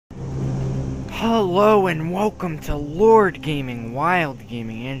Hello and welcome to Lord Gaming, Wild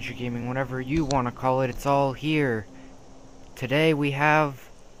Gaming, Andrew Gaming, whatever you want to call it, it's all here. Today we have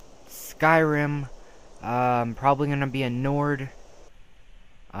Skyrim. Probably gonna be a Nord.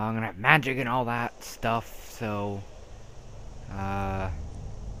 I'm gonna have magic and all that stuff, so I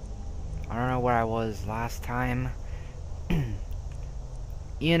don't know where I was last time.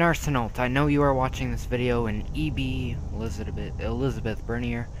 Ian Arsenault, I know you are watching this video, and EB Elizabeth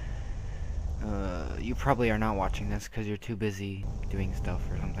Bernier. You probably are not watching this because you're too busy doing stuff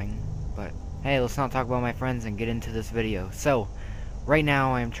or something. But hey, let's not talk about my friends and get into this video. So, right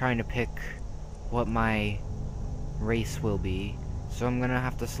now I am trying to pick what my race will be. So I'm gonna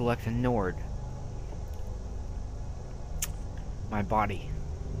have to select a Nord. My body.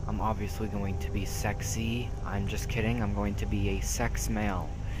 I'm obviously going to be sexy. I'm just kidding. I'm going to be a sex male.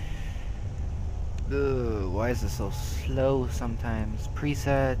 Ugh, why is this so slow sometimes?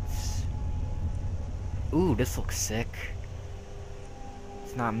 Presets. Ooh, this looks sick.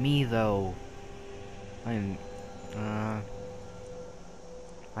 It's not me though. I mean,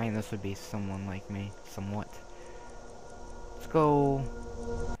 this would be someone like me, somewhat. Let's go.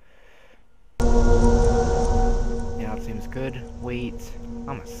 Yeah, that seems good. Wait,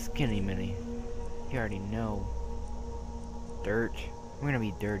 I'm a skinny mini. You already know. Dirt. We're gonna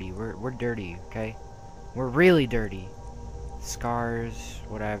be dirty. We're dirty, okay? We're really dirty. Scars,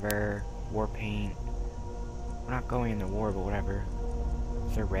 whatever. War paint. We're not going into war, but whatever.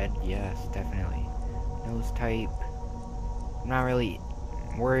 Is there red? Yes, definitely. Nose type. I'm not really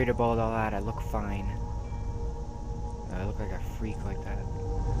worried about all that. I look fine. I look like a freak like that.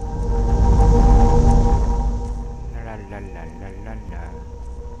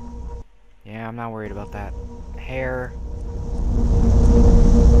 Yeah, I'm not worried about that. Hair.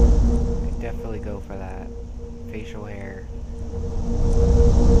 I definitely go for that. Facial hair.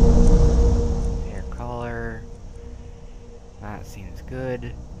 Hair color. That seems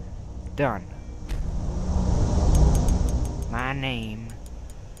good. Done. My name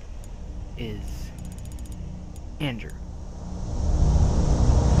is Andrew.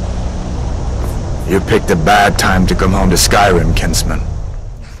 You picked a bad time to come home to Skyrim, Kinsman.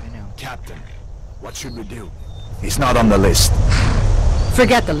 Yes, I know. Captain, what should we do? He's not on the list.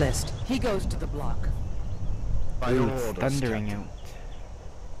 Forget the list. He goes to the block. Ooh, it's thundering out.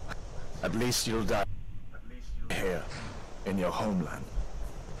 At least you'll die here, in your homeland.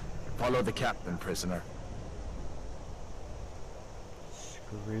 Follow the captain, prisoner.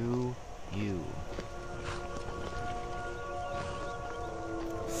 Screw you.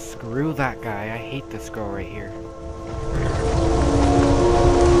 Screw that guy. I hate this girl right here.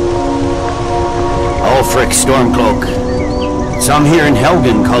 Ulfric Stormcloak. Some here in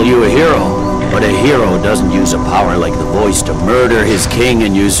Helgen call you a hero, but a hero doesn't use a power like the voice to murder his king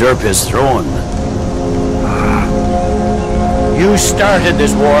and usurp his throne. You started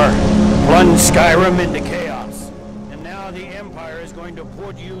this war, plunged Skyrim into chaos, and now the Empire is going to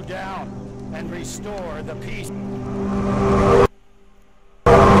put you down and restore the peace.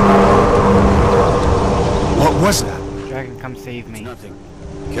 What was that? Dragon, come save me. Nothing.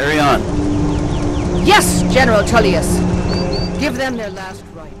 Carry on. Yes, General Tullius. Give them their last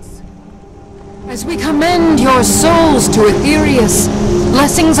rites. As we commend your souls to Aetherius,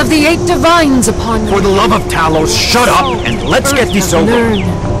 blessings of the 8 divines upon you. For the love of Talos, shut up and let's get this over. Learn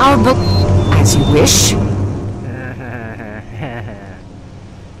our book as you wish.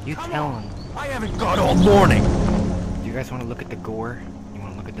 You tell him. I haven't got all morning. Do you guys want to look at the gore? You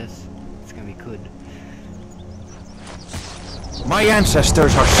want to look at this? It's gonna be good. My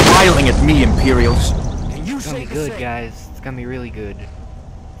ancestors are smiling at me, Imperials. Can you It's gonna be good, guys. It's gonna be really good.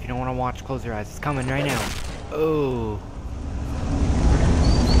 If you don't want to watch, close your eyes. It's coming right now. Oh.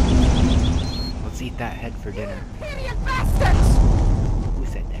 Let's eat that head for dinner. Idiot bastards! Who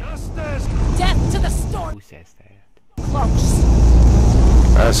said that? Death to the storm! Who says that? Close.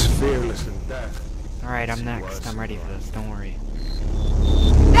 As fearless in death. Alright, I'm next. I'm ready for this. Don't worry.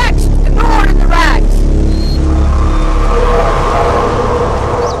 Next! The Nord and the rags!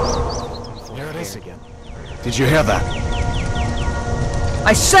 There it is again. Did you hear that?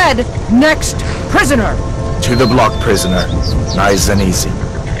 I said, next prisoner! To the block, prisoner. Nice and easy.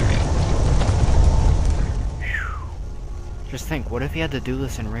 Just think, what if he had to do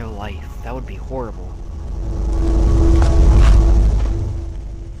this in real life? That would be horrible.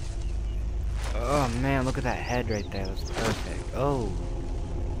 Oh man, look at that head right there. That's perfect. Oh.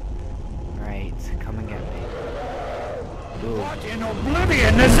 Alright, come and get me. Ooh. What in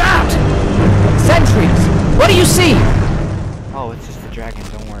oblivion is that? Sentries! What do you see? Oh, it's just the dragon,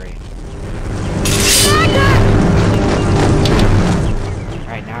 don't worry.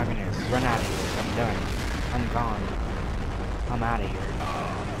 Alright, now I'm gonna run out of here. done. I'm gone. I'm out of here.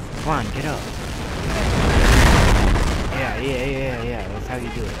 Come on, get up. Yeah. That's how you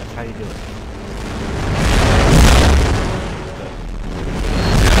do it. That's how you do it.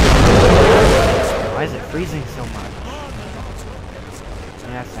 Why is it freezing so much?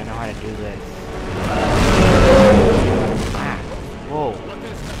 Yes, I know how to do this. Ah, whoa.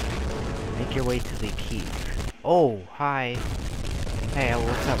 Make your way to the keep. Oh, hi. Hey,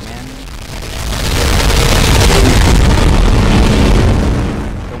 what's up, man?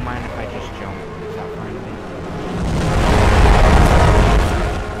 Don't mind if I just jump. Is that fine with you?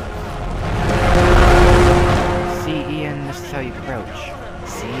 See, Ian, this is how you crouch.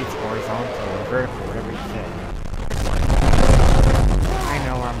 See, it's horizontal or vertical, whatever you say. I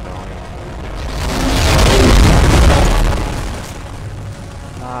know where I'm going.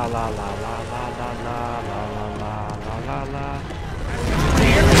 La la la la la la la la la la la la.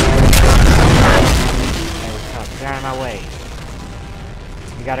 Hey, what's up? Get out of my way.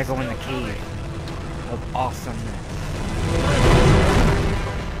 We gotta go in the cave of awesomeness.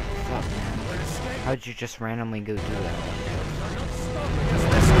 What's up, man? How'd you just randomly go do that?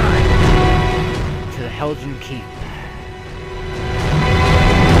 To the Helgen Keep.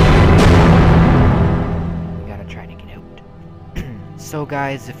 We gotta try to get out. So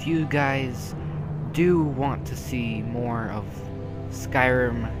guys, if you guys do want to see more of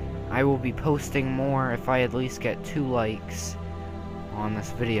Skyrim, I will be posting more if I at least get 2 likes on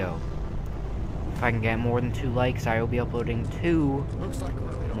this video. If I can get more than 2 likes, I will be uploading 2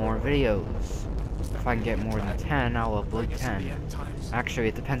 more videos. If I can get more than 10, I'll upload 10. Actually,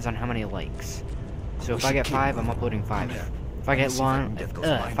 it depends on how many likes. So if I get 5, I'm uploading 5. If I get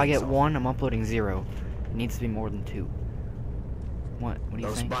 1, I'm uploading 0. It needs to be more than 2. What do you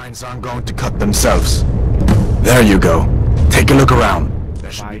think? Those vines aren't going to cut themselves. There you go. Take a look around.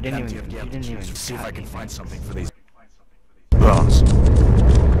 Wow, you didn't even see if I can find something for these bones.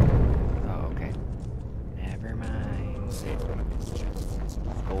 Oh, okay. Never mind.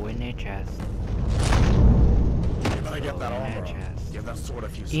 Go in their chest. Get that armor. Give that sword a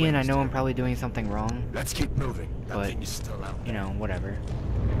few Ian, I know I'm probably doing something wrong. Let's keep moving. That But, thing is still out. you know, whatever.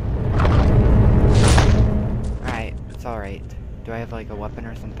 Alright, it's alright. Do I have like a weapon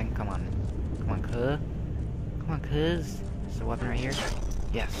or something? Come on. Come on, cuz. Come on, cuz. Is there a weapon right here?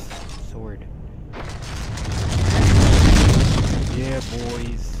 Yes. Sword. Yeah,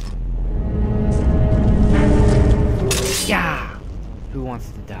 boys. Yeah! Who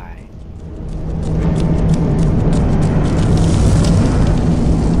wants to die?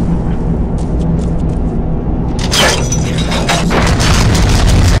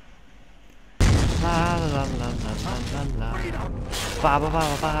 Wow,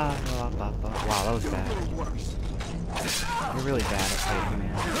 that was bad. You're really bad at fighting,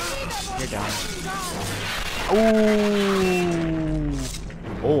 man. You're done. Ooh!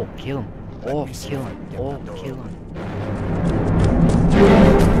 Oh, kill him. Oh, kill him. Oh, kill him.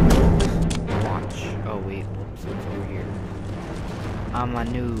 Watch. Oh, wait. Whoops, it's over here. I'm a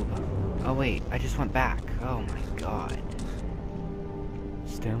noob. Oh, wait. I just went back. Oh, my God.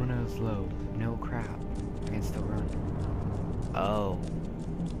 Stamina is low. No crap. I can still run. Oh.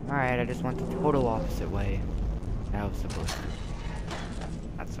 Alright, I just went the total opposite way. That was supposed to.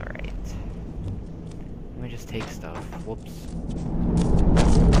 That's alright. Let me just take stuff. Whoops.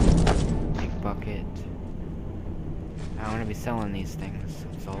 Big bucket. I want to be selling these things.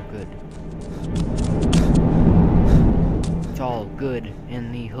 It's all good. It's all good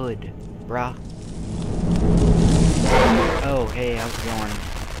in the hood, bruh. Oh, hey, how's it going?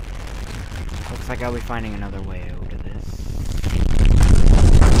 Looks like I'll be finding another way out of this.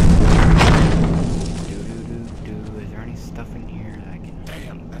 Is there any stuff in here that I can...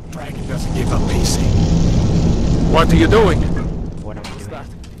 Damn, that dragon doesn't give up easy. What are you doing? What am I doing?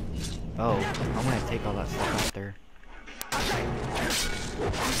 Oh, I'm gonna take all that stuff out there. I'm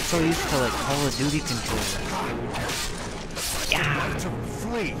so used to like Call of Duty controls. Yeah!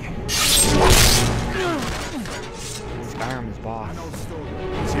 Flee. Skyrim's boss.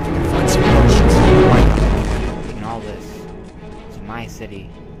 See if we can find some potions. Taking all this. It's my city.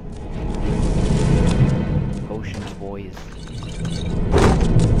 Potions, boys.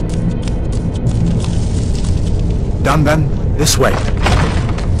 Done then. This way.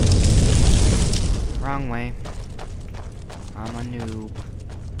 Wrong way. I'm a noob.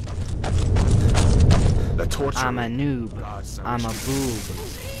 The torture. I'm a noob. I'm a boob.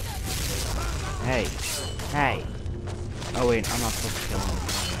 Hey. Hey. Oh wait, I'm not supposed to kill him.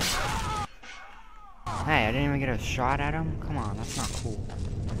 Hey, I didn't even get a shot at him? Come on, that's not cool.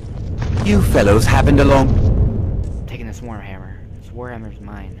 You fellows happened along. I'm taking this Warhammer. This Warhammer's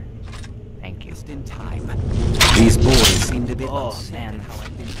mine. Thank you. Just in time. These boys seemed a bit Oh man, how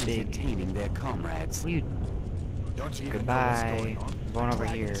I've been big. entertaining their comrades. You. Goodbye. I'm going over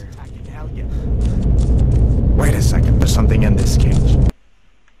here. Wait a second, there's something in this cage.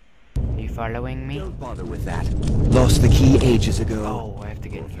 Are you following me? Don't bother with that. Lost the key ages ago. Oh, I have to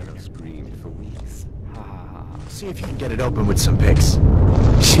get in here. Screamed for weeks. Ha ha ha. See if you can get it open with some picks.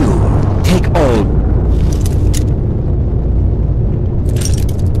 Sure. Take all.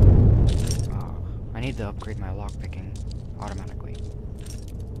 I need to upgrade my lockpicking automatically.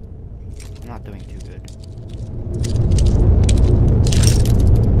 I'm not doing too good.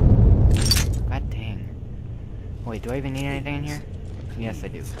 God dang. Wait, do I even need anything in here? Yes, I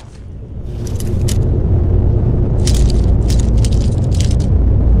do.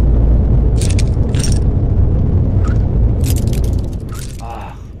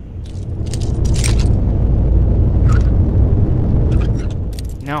 Ah.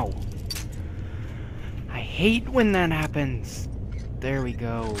 No. I hate when that happens. There we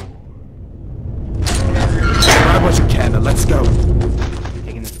go. Grab what you can and let's go.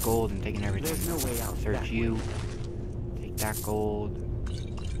 Taking this gold and taking everything. There's no way out. Search you. Take that gold.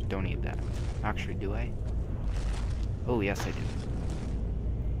 Don't need that. Actually, do I? Oh, yes, I do.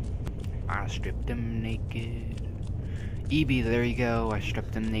 I stripped him naked. EB, there you go. I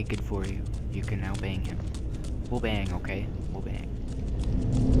stripped him naked for you. You can now bang him. We'll bang, okay? We'll bang.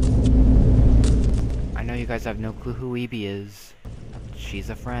 I know you guys have no clue who EB is. She's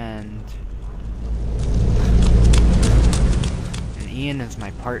a friend. And Ian is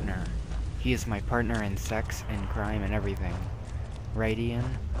my partner. He is my partner in sex and crime and everything. Right, Ian?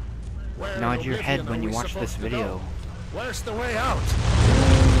 Nod your head when you watch this video. Where's the way out?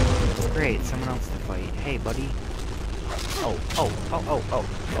 Great, someone else to fight. Hey, buddy. Oh.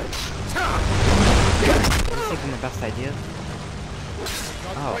 This isn't the best idea.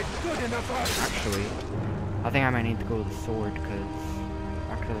 Oh. Actually, I think I might need to go to the sword, because...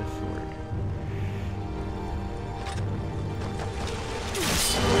 Back to the sword.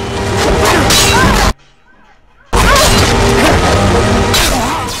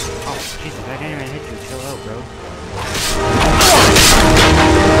 Oh, Jesus, I didn't even hit you. Chill out, bro.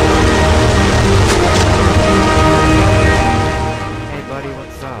 Hey, buddy,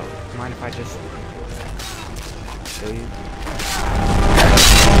 what's up? Mind if I just... kill you?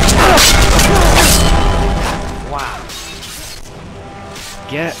 Wow.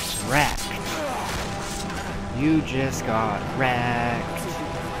 Get wrecked. You just got wrecked.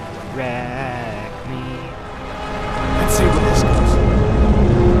 Wreck me. Let's see where this goes.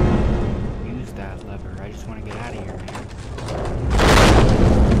 Use that lever. I just want to get out of here, man.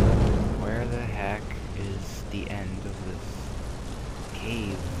 Where the heck is the end of this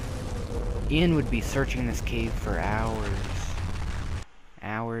cave? Ian would be searching this cave for hours.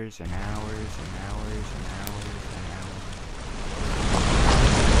 Hours and hours and hours and hours and hours.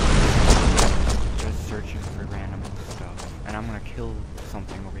 Just searching for random stuff. And I'm gonna kill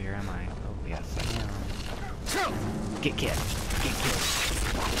something over here, am I? Oh, yes, I am. Get killed. Get killed.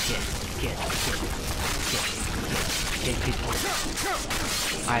 Get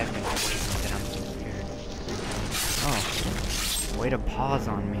I have been watching and I'm so scared. Oh. Way to pause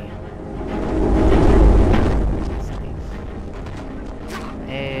on me.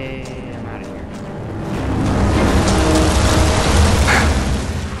 Hey, I'm out of here.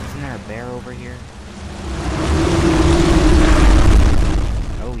 Isn't there a bear over here?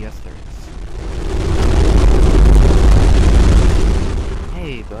 Oh, yes there is.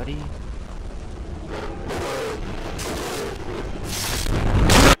 Hey, buddy.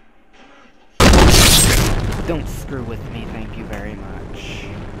 Don't screw with me, thank you very much.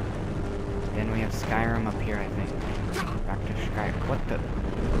 Then we have Skyrim up here, I think. Back to Skyrim. What the?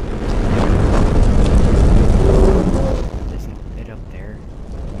 Isn't it up there?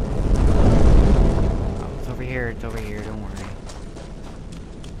 Oh, it's over here, don't worry.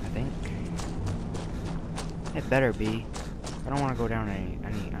 I think. It better be. I don't want to go down any, I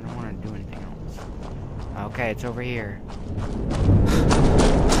don't want to do anything else. Okay, it's over here.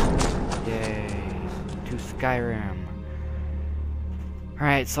 Yay. To Skyrim.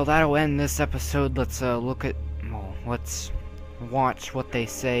 Alright, so that'll end this episode. Let's look at, well, let's watch what they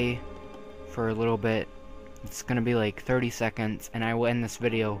say for a little bit. It's gonna be like 30 seconds, and I will end this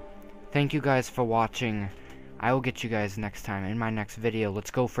video. Thank you guys for watching. I will get you guys next time in my next video.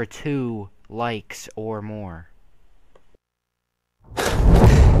 Let's go for 2 likes or more.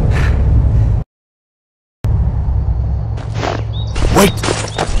 Wait!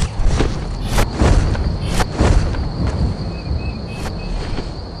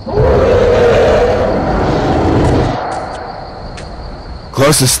 Close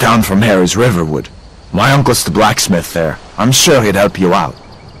Closest town from here is Riverwood. My uncle's the blacksmith there. I'm sure he'd help you out.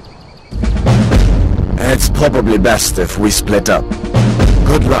 It's probably best if we split up.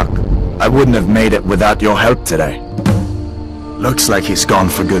 Good luck. I wouldn't have made it without your help today. Looks like he's gone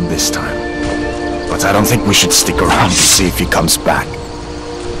for good this time. But I don't think we should stick around to see if he comes back.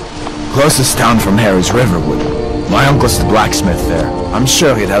 Closest town from here is Riverwood. My uncle's the blacksmith there. I'm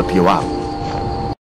sure he'd help you out.